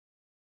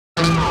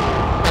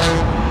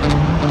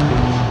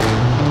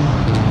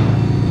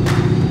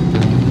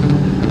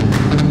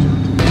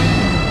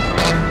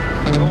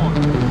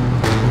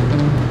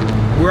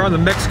on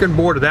the Mexican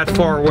border that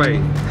far away,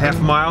 half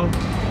a mile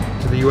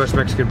to the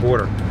U.S.-Mexican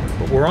border.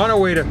 But we're on our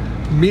way to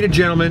meet a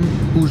gentleman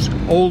who's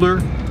older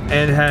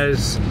and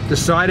has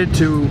decided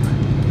to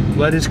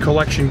let his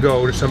collection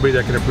go to somebody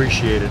that can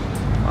appreciate it.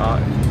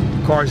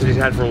 Cars that he's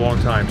had for a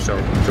long time. So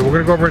we're going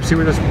to go over and see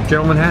what this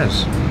gentleman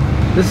has.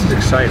 This is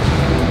exciting.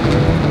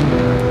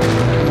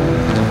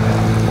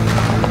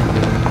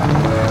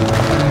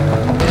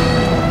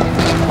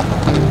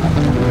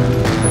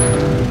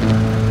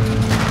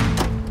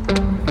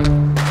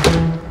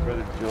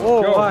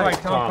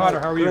 Tom Cotter,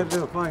 how are you?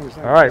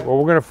 All right, well,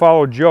 we're going to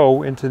follow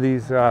Joe into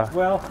these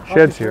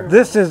sheds here.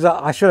 This is,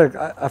 I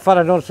thought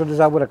I noticed this,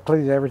 I would have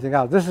cleaned everything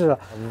out. This is a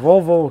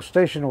Volvo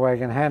station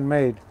wagon,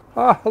 handmade.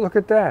 Oh, look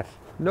at that.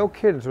 No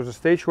kidding. So it's a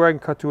station wagon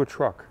cut to a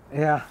truck.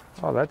 Yeah.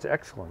 Oh, that's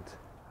excellent.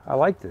 I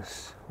like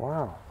this.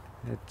 Wow.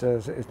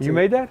 You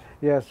made that?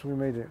 Yes, we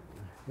made it.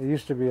 It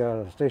used to be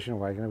a station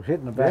wagon. It was hit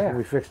in the back and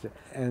we fixed it.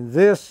 And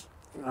this,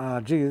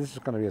 gee, this is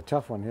going to be a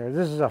tough one here.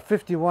 This is a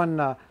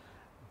 51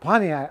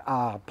 Pontiac,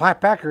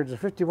 Packards, a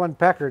 51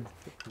 Packard.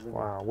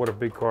 Wow, what a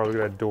big car. Look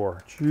at that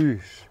door.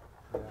 Jeez.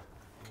 Yeah.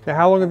 Now,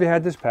 how long have you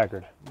had this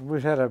Packard?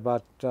 We've had it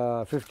about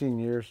 15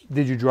 years.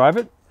 Did you drive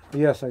it?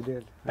 Yes, I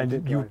did.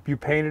 And you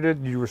painted it?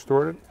 You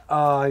restored it?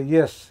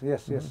 Yes.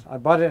 I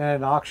bought it at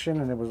an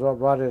auction, and it was all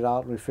brought it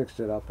out, and we fixed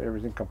it up,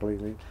 everything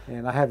completely.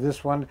 And I have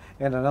this one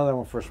and another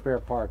one for spare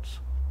parts.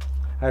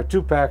 I have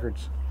two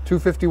Packards.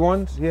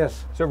 251s?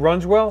 Yes. So it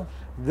runs well?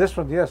 This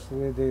one, yes.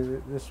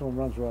 This one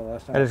runs well.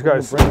 Last time. And it's got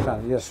a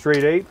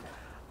straight 8?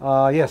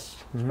 Yes.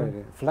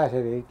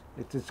 Flathead 8.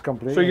 It's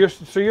complete.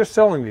 So you're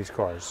selling these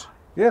cars?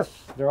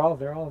 Yes, they're all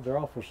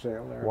for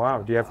sale.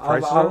 Wow. Do you have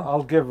prices?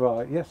 I'll give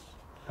yes.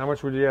 How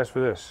much would you ask for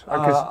this?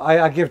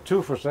 I give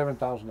two for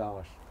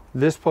 $7,000.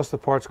 This plus the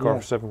parts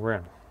car for $7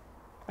 grand.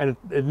 And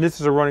this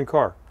is a running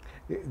car?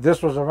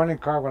 This was a running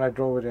car when I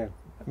drove it in.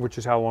 Which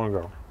is how long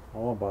ago?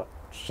 Oh, about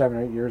 7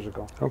 or 8 years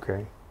ago.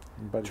 Okay.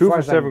 But 2 for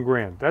 $7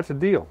 grand. That's a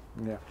deal.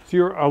 Yeah. So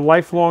you're a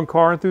lifelong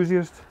car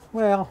enthusiast?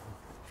 Well,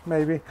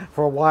 maybe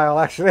for a while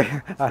actually.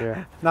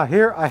 Yeah. Now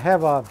here I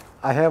have a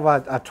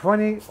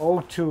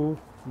 2002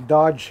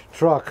 Dodge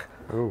truck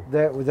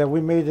that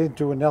we made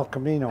into an El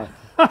Camino.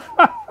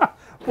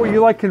 Well,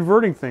 you like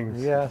converting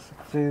things. Yes.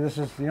 See, this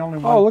is the only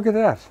one. Oh, look at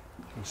that.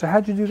 So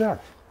how'd you do that?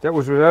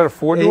 Was that a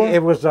four-door?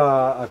 It was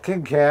a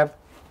king cab,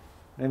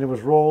 and it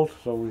was rolled.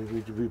 So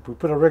we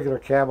put a regular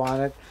cab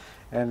on it,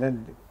 and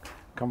then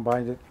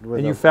combined it with.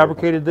 And you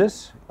fabricated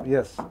this?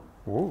 Yes.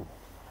 Ooh.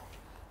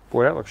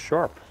 Boy, that looks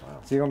sharp. Wow.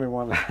 It's the only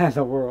one in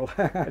the world.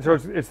 So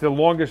it's the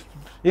longest.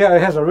 Yeah,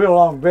 it has a real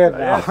long bed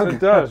now. Yes, it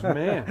does,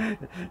 man.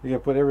 You can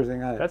put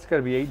everything on it. That's got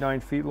to be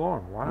 8-9 feet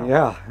long. Wow.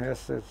 Yeah.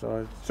 Yes.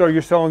 So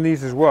you're selling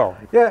these as well?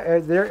 Yeah,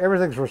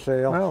 everything's for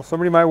sale. Well,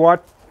 somebody might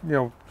watch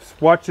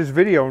this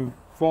video and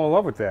fall in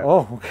love with that.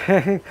 Oh,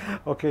 okay.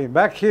 Okay.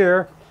 Back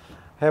here,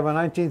 I have a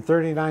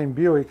 1939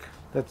 Buick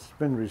that's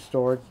been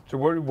restored. So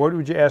what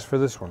would you ask for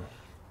this one?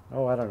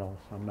 Oh, I don't know.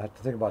 I'm going to have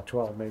to think about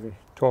 12 maybe.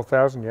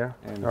 12,000, yeah.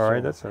 All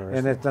right, that's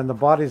interesting. And the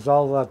body's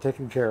all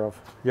taken care of.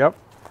 Yep.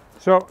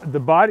 So the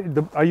body,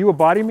 are you a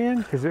body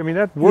man? Because I mean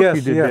that work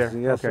you did there.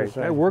 Yes, okay, yes,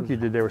 that work you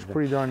did there was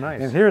pretty darn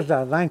nice. And here's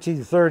that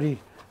 1930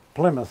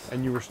 Plymouth.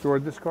 And you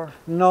restored this car?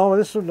 No,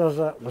 this one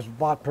was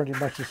bought pretty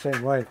much the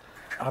same way.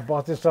 I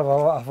bought this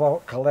off a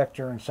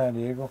collector in San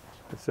Diego.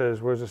 It says,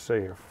 what does it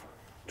say here?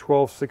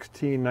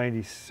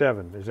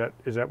 12/16/97.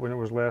 Is that when it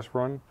was last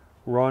run?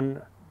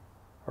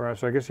 All right,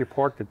 so I guess you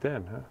parked it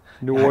then, huh?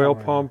 New oil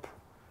pump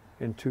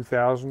in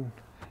 2000.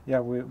 Yeah,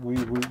 we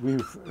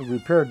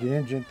repaired the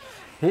engine.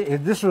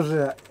 This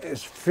was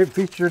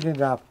featured in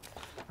a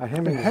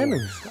Hemmings.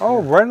 Hemmings.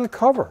 Oh, right on the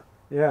cover.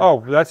 Yeah. Oh,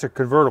 that's a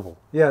convertible.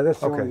 Yeah, that's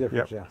the only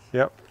difference. Yep.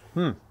 Yeah.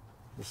 Yep.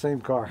 The same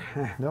car.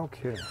 No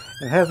kidding.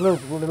 It has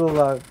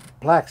little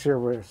plaques here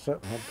with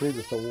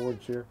previous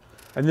awards here.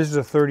 And this is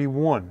a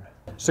 31,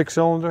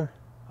 6-cylinder.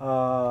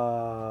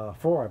 4,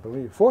 I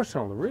believe.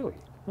 4-cylinder, really?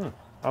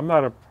 I'm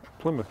not a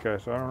Plymouth guy,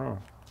 so I don't know.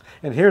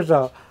 And here's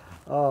a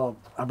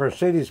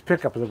Mercedes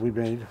pickup that we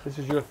made. This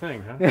is your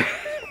thing,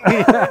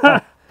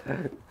 huh?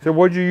 So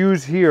what'd you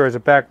use here as a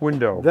back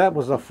window? That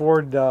was a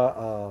Ford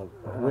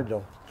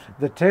window.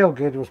 The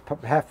tailgate was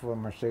half of a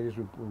Mercedes.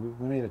 We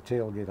made a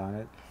tailgate on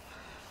it.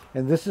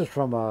 And this is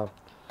from a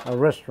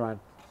restaurant.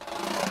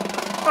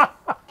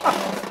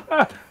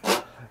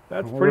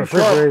 That's pretty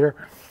sharp.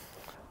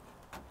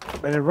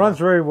 And it runs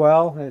very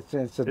well. It's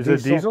a diesel. Is it a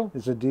diesel?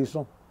 It's a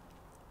diesel.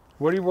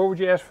 What would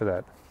you ask for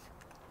that?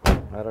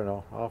 I don't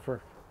know.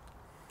 Offer.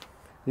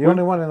 The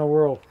only one in the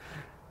world.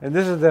 And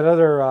this is that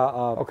other.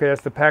 Okay,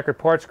 that's the Packard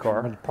parts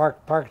car.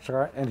 Parts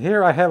car. And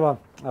here I have a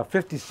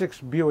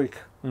 56 Buick.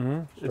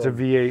 So it's a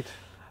V8.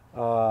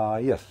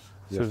 Yes.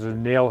 So there's a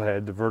nail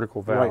head, the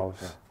vertical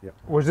valves. Right. Yep.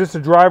 Was this a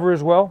driver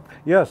as well?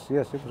 Yes,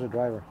 it was a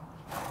driver.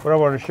 But I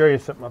want to show you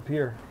something up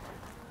here.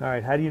 All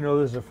right, how do you know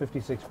this is a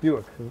 56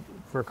 Buick?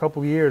 For a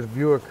couple of years,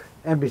 Buick.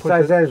 And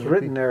besides that, it's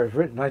written there. It's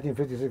written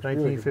 1956.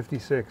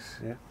 1956.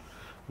 Buick. Yeah.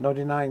 No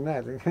denying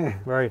that.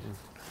 Right.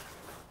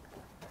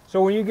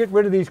 So when you get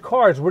rid of these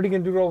cars, what are you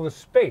going to do with all this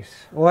space?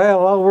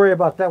 Well, I'll worry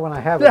about that when I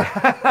have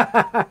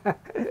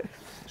it.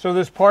 So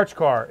this parts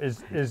car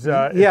is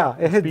yeah,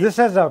 this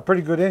has a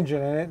pretty good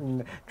engine in it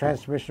and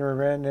transmission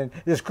and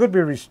this could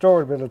be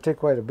restored, but it'll take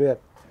quite a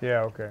bit.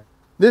 Yeah, okay.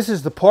 This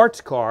is the parts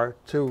car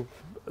to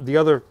the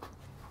other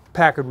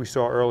Packard we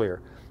saw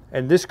earlier.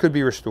 And this could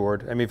be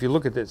restored. I mean, if you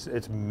look at this,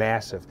 it's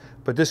massive.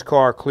 But this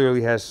car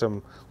clearly has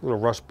some little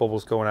rust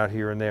bubbles going out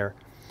here and there.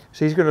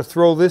 So he's going to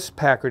throw this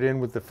Packard in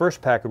with the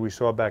first Packard we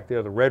saw back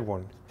there, the red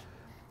one.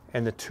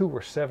 And the two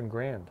were $7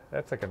 grand.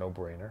 That's like a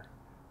no-brainer.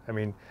 I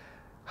mean,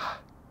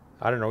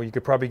 I don't know, you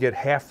could probably get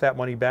half that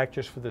money back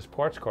just for this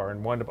parts car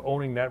and wind up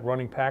owning that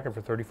running Packard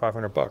for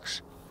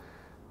 $3,500.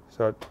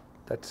 So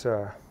that's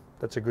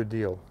a good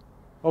deal.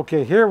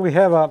 Okay, here we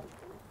have a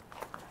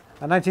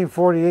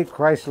 1948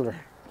 Chrysler.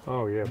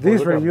 Oh yeah.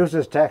 These were used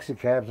as taxi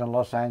cabs in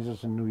Los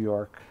Angeles and New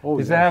York. Oh,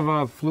 does it have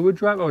a fluid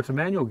drive? Oh, it's a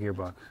manual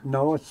gearbox.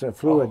 No, it's a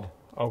fluid.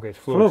 Oh, okay, it's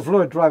fluid.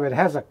 Fluid drive. It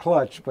has a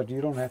clutch, but you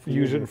don't have to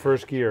use it in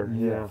first gear.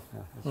 Yeah,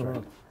 that's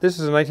right. This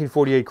is a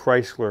 1948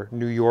 Chrysler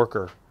New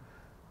Yorker.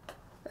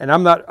 And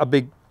I'm not a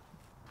big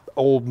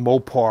old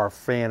Mopar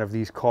fan of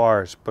these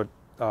cars, but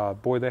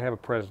boy, they have a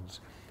presence.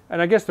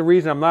 And I guess the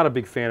reason I'm not a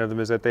big fan of them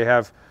is that they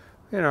have,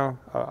 you know,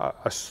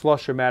 a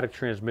slush-o-matic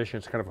transmission.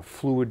 It's kind of a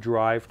fluid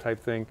drive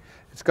type thing.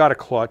 It's got a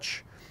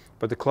clutch,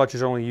 but the clutch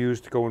is only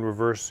used to go in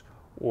reverse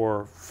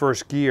or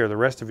first gear. The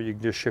rest of it you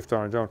can just shift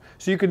on its own.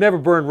 So you could never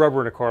burn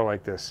rubber in a car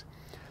like this.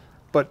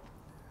 But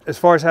as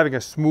far as having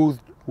a smooth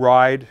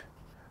ride,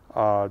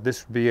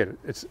 this would be it.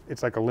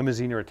 It's like a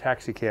limousine or a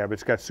taxi cab.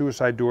 It's got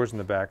suicide doors in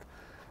the back.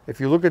 If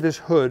you look at this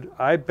hood,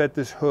 I bet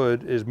this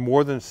hood is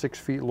more than 6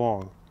 feet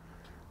long.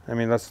 I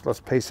mean, let's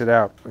pace it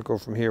out. We'll go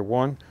from here.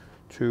 1,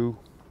 2,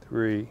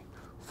 3,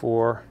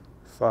 4,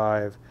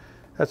 5.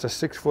 That's a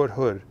 6-foot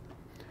hood.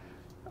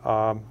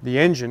 The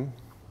engine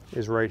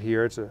is right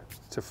here. It's a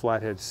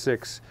flathead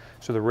 6.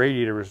 So the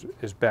radiator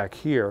is back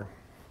here.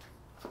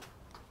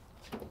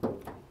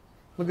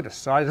 Look at the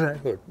size of that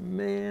hood,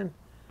 man.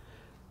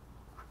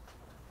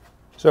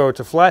 So it's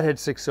a flathead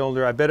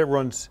 6-cylinder. I bet it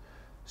runs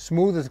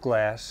smooth as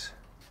glass,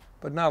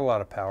 but not a lot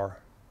of power.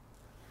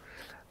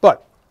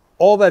 But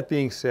all that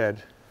being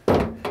said,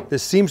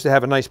 this seems to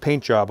have a nice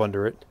paint job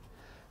under it.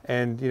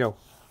 And, you know,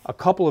 a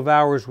couple of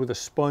hours with a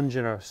sponge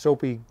and a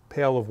soapy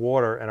pail of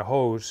water and a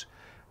hose,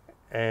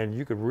 and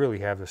you could really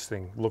have this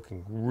thing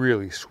looking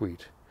really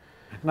sweet.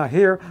 Now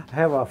here, I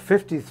have a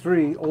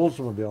 53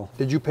 Oldsmobile.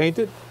 Did you paint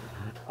it?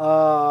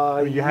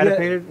 You had it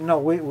painted? No,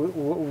 we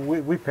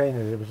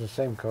painted it. It was the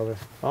same color.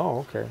 Oh,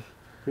 okay.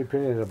 We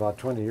painted it about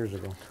 20 years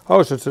ago.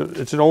 Oh, so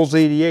it's an Olds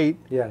 88.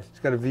 Yes. It's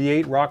got a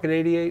V8 Rocket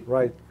 88?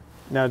 Right.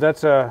 Now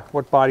that's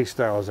what body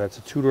style is that? It's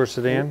a 2-door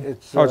sedan?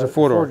 It's a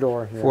 4-door.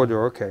 4-door, yeah.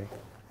 4-door, okay.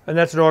 And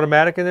that's an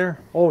automatic in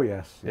there? Oh,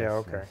 yes. Yeah, yes,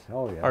 okay. Yes.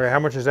 Oh, yes. Okay, how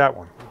much is that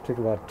one? Took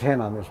about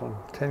 10 on this one.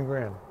 10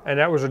 grand. And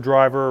that was a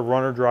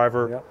runner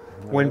driver, yep.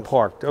 when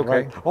parked, okay.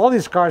 Right. All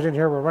these cars in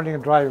here were running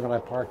and driving when I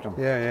parked them.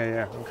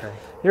 Yeah, okay.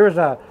 Here's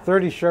a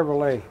 30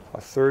 Chevrolet.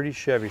 A 30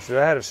 Chevy, so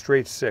that had a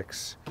straight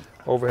 6.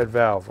 Overhead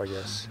valve, I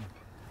guess.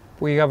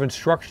 We have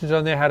instructions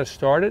on there how to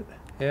start it?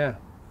 Yeah.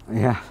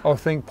 Yeah. Oh,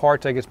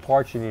 parts, I guess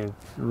parts you need.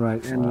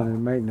 Right, and the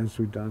maintenance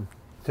we've done.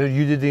 So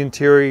you did the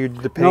interior, you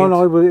did the paint?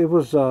 No, it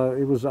was.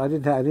 I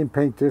didn't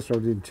paint this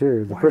or the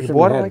interior. The person you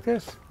bought it like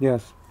this?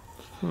 Yes.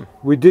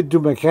 We did do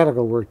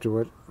mechanical work to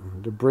it.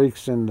 The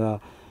brakes and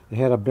it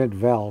had a bent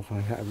valve.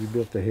 We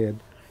built the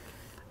head,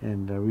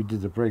 and we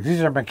did the brakes.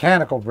 These are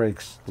mechanical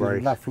brakes.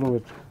 They're not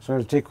fluid, so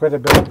it'll take quite a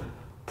bit of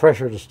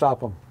pressure to stop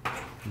them.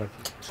 But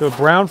so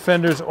brown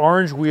fenders,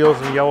 orange wheels,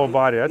 and yellow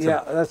body. That's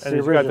that's the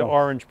original. And it's got the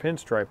orange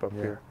pinstripe up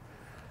here.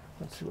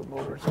 Let's see what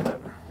motor it's got.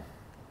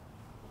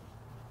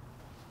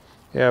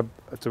 Yeah,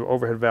 it's an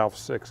overhead valve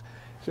 6.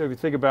 So if you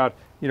think about,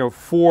 you know,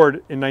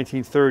 Ford in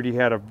 1930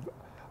 had a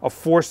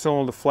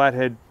 4-cylinder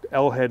flathead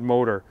L-head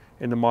motor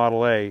in the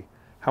Model A.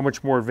 How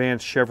much more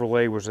advanced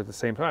Chevrolet was at the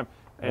same time?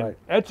 And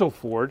Edsel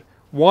Ford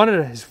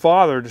wanted his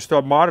father to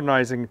start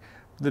modernizing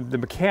the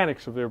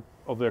mechanics of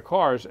their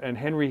cars, and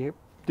Henry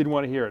didn't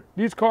want to hear it.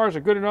 These cars are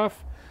good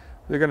enough.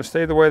 They're going to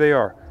stay the way they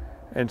are.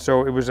 And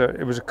so it was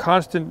a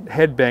constant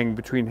headbang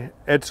between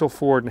Edsel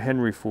Ford and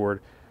Henry Ford.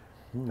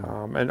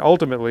 And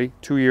ultimately,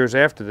 2 years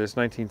after this,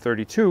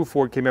 1932,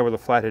 Ford came out with a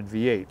flathead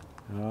V8.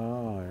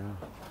 Oh,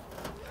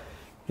 yeah.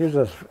 Here's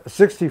a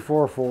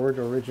 64 Ford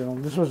original.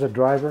 This was a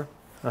driver.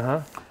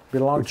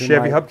 Belonged to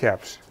Chevy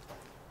hubcaps.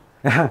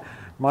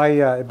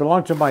 It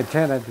belonged to my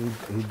tenant.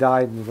 He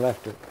died and he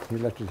left it. He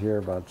left it here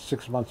about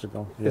 6 months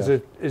ago. Yeah.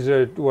 Is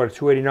it what, a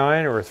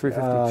 289 or a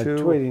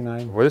 352?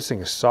 289. Well, this thing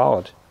is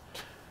solid.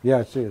 Yeah,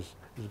 it is.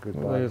 It's a good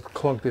bike. Let's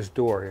clunk this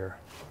door here.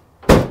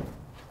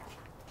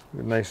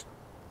 A nice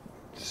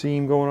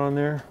seam going on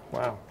there.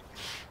 Wow.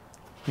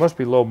 Must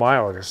be low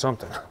mileage or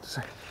something.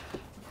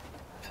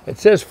 It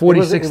says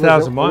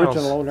 46,000 miles.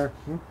 Original owner.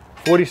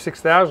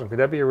 46,000. Could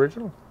that be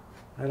original?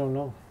 I don't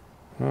know.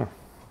 I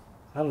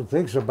don't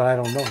think so, but I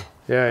don't know.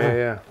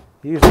 Yeah.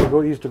 He used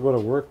to go to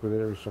work with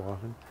it every so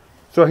often.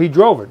 So he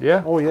drove it,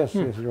 yeah? Oh yes,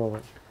 yes, he drove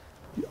it.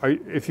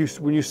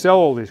 When you sell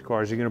all these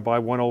cars, are you going to buy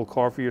one old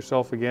car for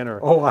yourself again,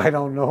 or? Oh, I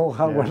don't know.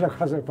 What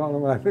the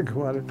problem when I think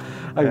about it.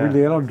 I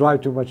don't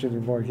drive too much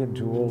anymore. Getting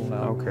too old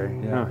now. Okay.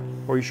 Yeah. Huh.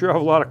 Well, you sure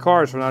have a lot of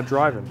cars for not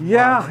driving.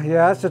 Yeah, Wow.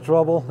 yeah. That's the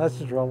trouble. That's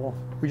the trouble.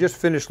 We just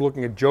finished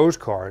looking at Joe's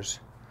cars.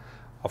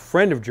 A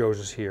friend of Joe's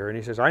is here, and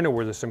he says, I know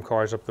where there's some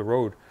cars up the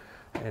road,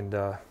 and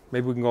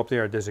maybe we can go up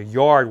there. There's a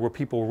yard where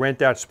people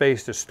rent out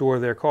space to store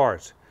their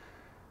cars.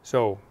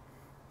 So,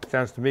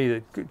 sounds to me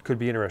that it could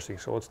be interesting.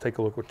 So let's take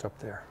a look what's up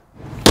there.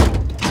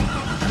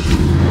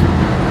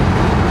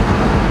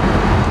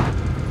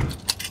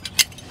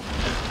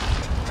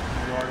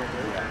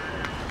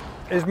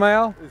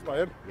 Ismail?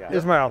 Ismael. Yeah.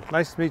 Ismail,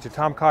 nice to meet you.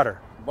 Tom Cotter.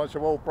 A bunch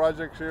of old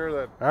projects here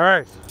that... All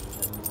right.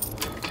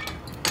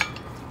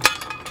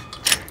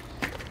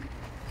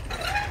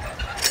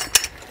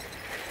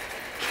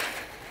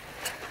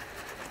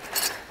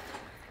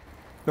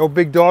 No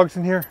big dogs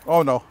in here?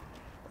 Oh, no.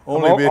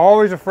 Only me.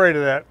 Always afraid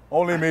of that.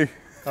 Only me.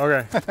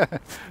 Okay.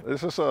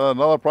 This is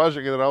another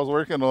project that I was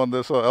working on,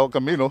 this El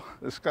Camino.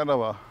 It's kind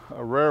of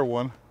a rare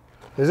one.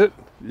 Is it?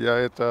 Yeah,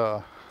 it's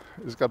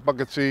got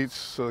bucket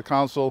seats,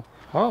 console.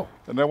 Oh.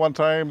 And then one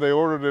time they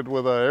ordered it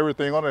with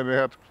everything on it. They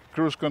had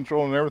cruise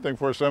control and everything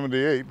for a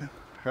 78.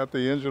 Had the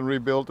engine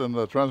rebuilt and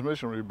the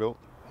transmission rebuilt.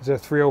 Is there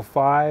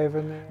 305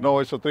 in there? No,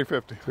 it's a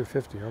 350.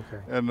 350,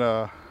 okay. And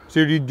so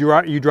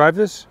you drive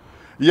this?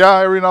 yeah,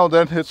 every now and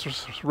then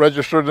it's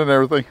registered and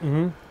everything.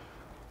 Mm-hmm.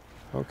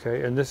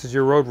 Okay, and this is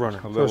your Road Runner.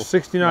 So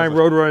 69 nothing.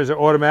 Road Runner, is it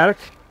automatic?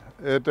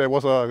 It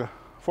was a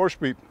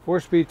 4-speed.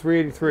 4-speed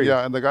 383.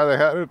 Yeah, and the guy that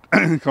had it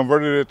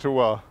converted it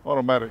to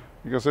automatic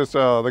because it's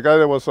the guy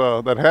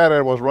that had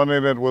it was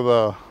running it with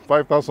a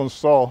 5,000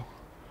 stall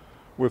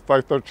with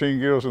 513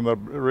 gears in the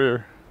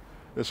rear.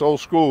 It's old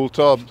school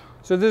tubbed.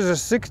 So this is a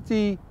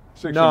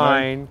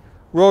 69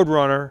 Road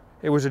Runner.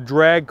 It was a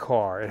drag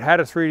car. It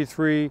had a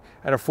 383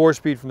 and a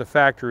 4-speed from the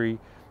factory.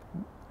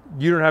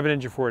 You don't have an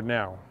engine for it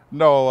now.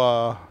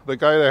 No, the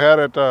guy that had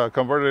it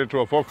converted it to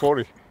a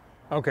 440.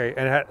 Okay,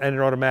 and an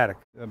automatic.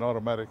 An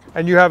automatic.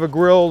 And you have a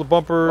grill, the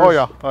bumpers? Oh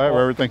yeah, I have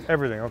everything.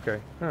 Everything,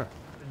 okay. Huh.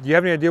 Do you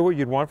have any idea what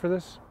you'd want for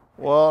this?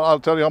 Well, I'll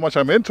tell you how much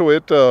I'm into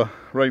it.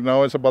 Right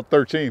now it's about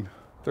 13.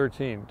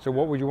 13. So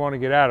what would you want to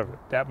get out of it?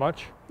 That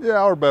much?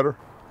 Yeah, or better.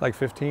 Like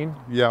 15?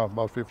 Yeah,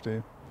 about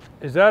 15.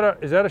 Is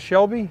that a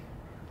Shelby?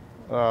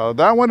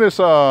 That one is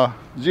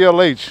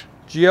GLH.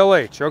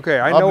 GLH, okay.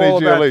 I know all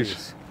about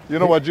these. You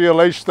know what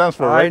GLH stands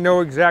for, right? I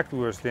know exactly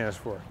what it stands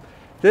for.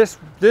 This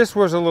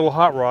was a little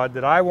hot rod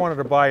that I wanted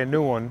to buy a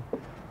new one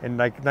in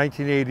like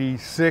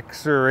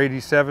 1986 or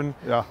 87.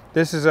 Yeah.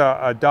 This is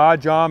a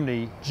Dodge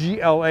Omni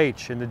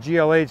GLH, and the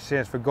GLH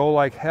stands for Go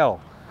Like Hell.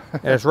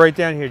 And it's right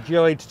down here,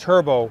 GLH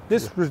Turbo.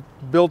 This was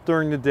built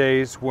during the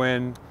days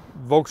when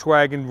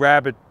Volkswagen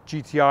Rabbit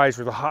GTIs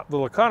were the hot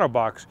little econo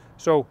box.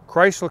 So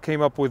Chrysler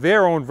came up with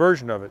their own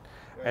version of it,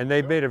 and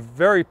they made a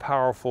very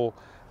powerful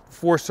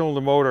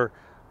 4-cylinder motor.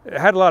 It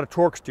had a lot of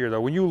torque steer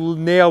though. When you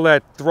nail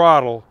that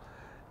throttle,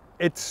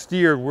 it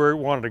steered where it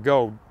wanted to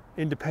go,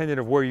 independent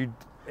of where you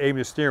aim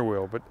the steering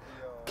wheel. But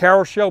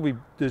Carroll Shelby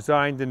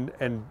designed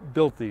and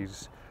built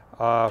these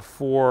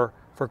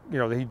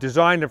he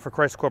designed them for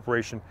Chrysler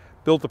Corporation,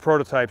 built the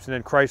prototypes, and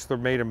then Chrysler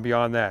made them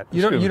beyond that.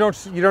 You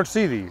don't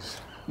see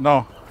these.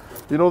 No.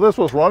 You know, this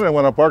was running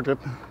when I parked it.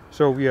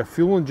 So yeah,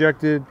 fuel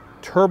injected,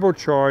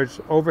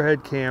 turbocharged,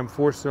 overhead cam,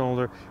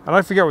 4-cylinder, and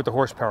I forget what the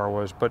horsepower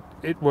was, but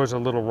it was a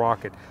little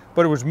rocket.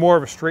 But it was more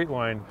of a straight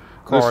line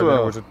car than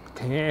it was a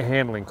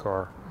handling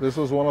car. This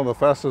was one of the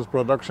fastest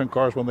production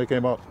cars when they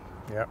came out.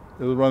 Yeah.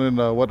 It was running,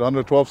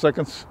 under 12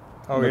 seconds?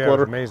 Oh yeah, it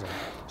was amazing.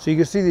 So you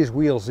can see these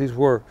wheels. These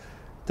were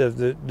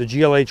the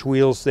GLH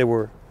wheels. They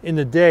were, in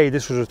the day,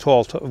 this was a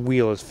tall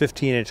wheel. It's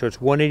 15-inch, so it's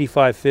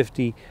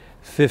 185/50,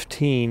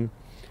 15,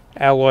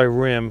 alloy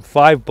rim,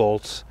 5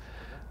 bolts.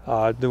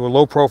 They were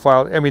low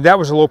profile. I mean, that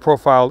was a low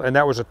profile, and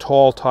that was a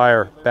tall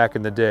tire back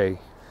in the day.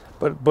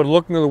 But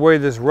looking at the way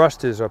this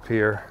rust is up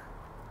here,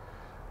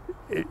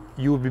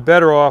 you would be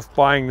better off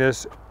buying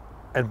this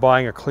and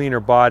buying a cleaner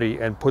body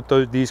and put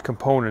these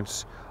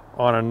components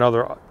on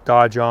another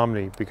Dodge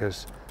Omni,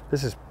 because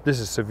this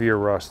is severe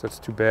rust. That's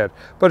too bad.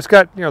 But it's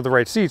got the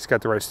right seats,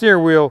 got the right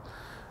steering wheel,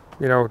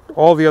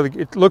 all the other.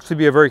 It looks to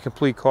be a very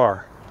complete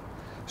car.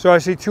 So I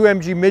see 2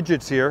 MG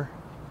Midgets here.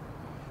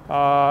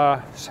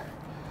 So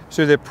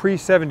they're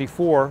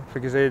pre-74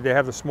 because they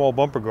have the small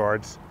bumper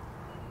guards.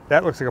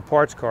 That looks like a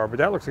parts car, but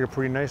that looks like a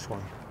pretty nice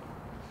one.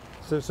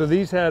 So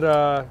these had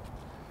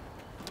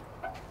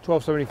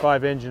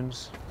 1275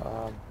 engines,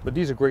 but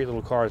these are great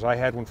little cars. I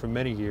had one for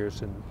many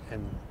years, and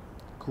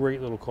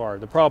great little car.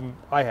 The problem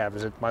I have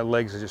is that my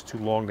legs are just too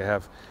long to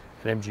have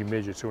an MG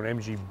Midget. So an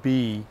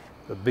MGB,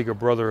 the bigger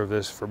brother of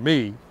this for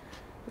me,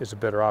 is a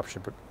better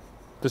option. But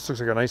this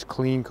looks like a nice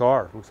clean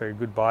car. Looks like a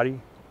good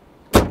body.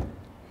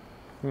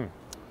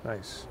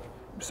 Nice.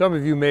 Some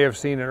of you may have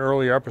seen an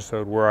earlier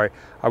episode where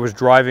I was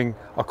driving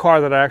a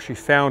car that I actually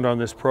found on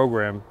this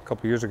program a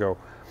couple years ago,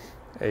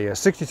 a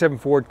 67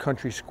 Ford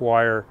Country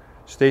Squire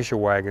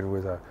station wagon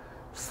with a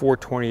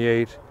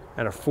 428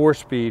 and a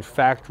 4-speed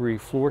factory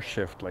floor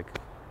shift, like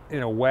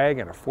in a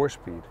wagon, a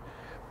 4-speed,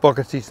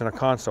 bucket seats and a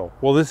console.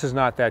 Well, this is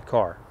not that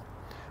car.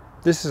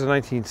 This is a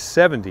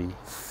 1970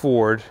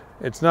 Ford.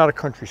 It's not a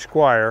Country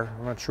Squire.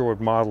 I'm not sure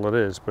what model it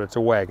is, but it's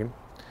a wagon.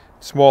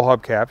 Small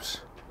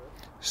hubcaps,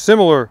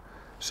 similar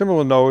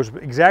nose,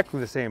 but exactly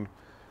the same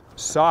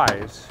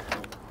size.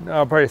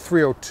 No, probably a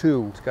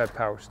 302. It's got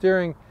power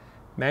steering,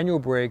 manual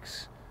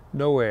brakes,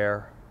 no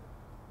air,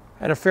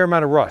 and a fair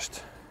amount of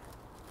rust.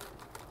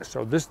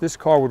 So this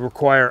car would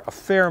require a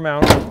fair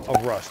amount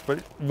of rust. But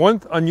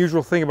one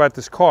unusual thing about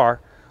this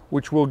car,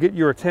 which will get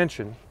your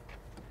attention,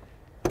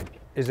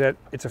 is that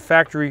it's a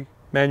factory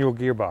manual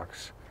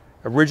gearbox.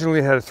 Originally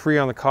it had a 3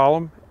 on the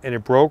column and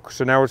it broke,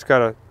 so now it's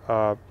got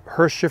a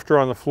Hurst shifter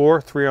on the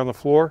floor, 3 on the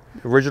floor,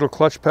 original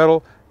clutch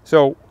pedal.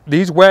 So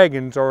these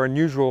wagons are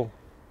unusual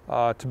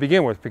to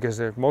begin with because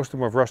most of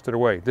them have rusted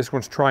away. This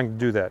one's trying to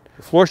do that.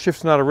 The floor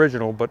shift's not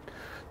original, but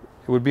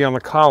it would be on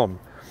the column.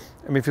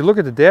 I mean, if you look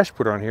at the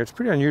dashboard on here, it's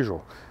pretty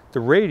unusual. The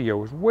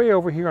radio is way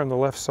over here on the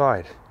left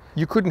side.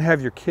 You couldn't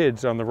have your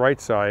kids on the right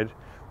side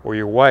or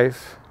your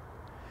wife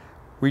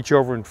reach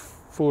over and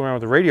fool around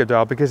with the radio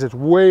dial because it's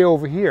way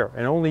over here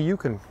and only you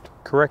can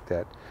correct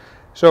that.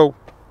 So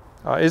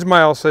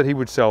Ismail said he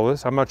would sell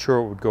this. I'm not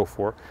sure what it would go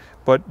for,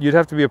 but you'd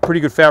have to be a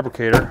pretty good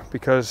fabricator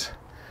because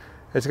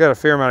it's got a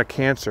fair amount of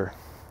cancer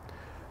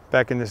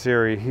back in this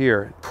area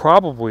here.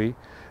 Probably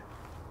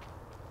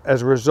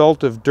as a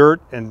result of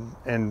dirt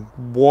and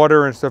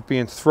water and stuff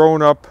being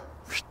thrown up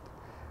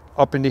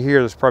into here,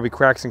 there's probably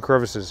cracks and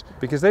crevices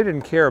because they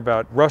didn't care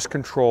about rust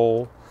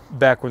control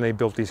back when they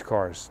built these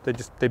cars.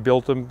 They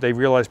built them. They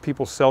realized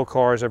people sell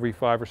cars every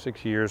 5 or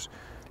 6 years.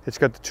 It's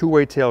got the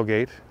 2-way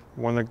tailgate,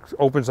 one that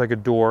opens like a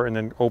door and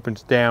then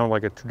opens down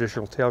like a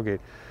traditional tailgate.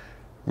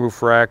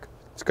 Roof rack.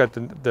 It's got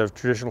the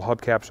traditional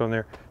hubcaps on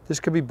there. This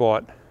could be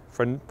bought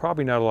for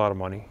probably not a lot of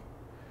money,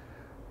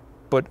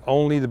 but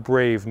only the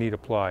brave need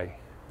apply.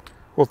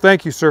 Well,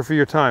 thank you, sir, for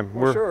your time.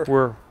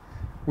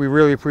 We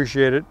really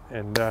appreciate it,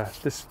 and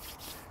it's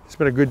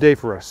been a good day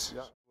for us.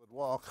 Yeah, would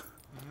walk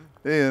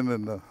in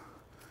and.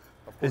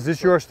 Is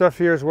this your stuff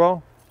here as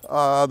well?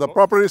 The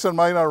properties and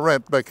mine are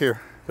rent back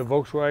here. The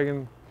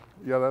Volkswagen?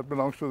 Yeah, that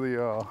belongs to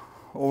the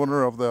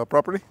owner of the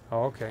property.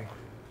 Oh, okay.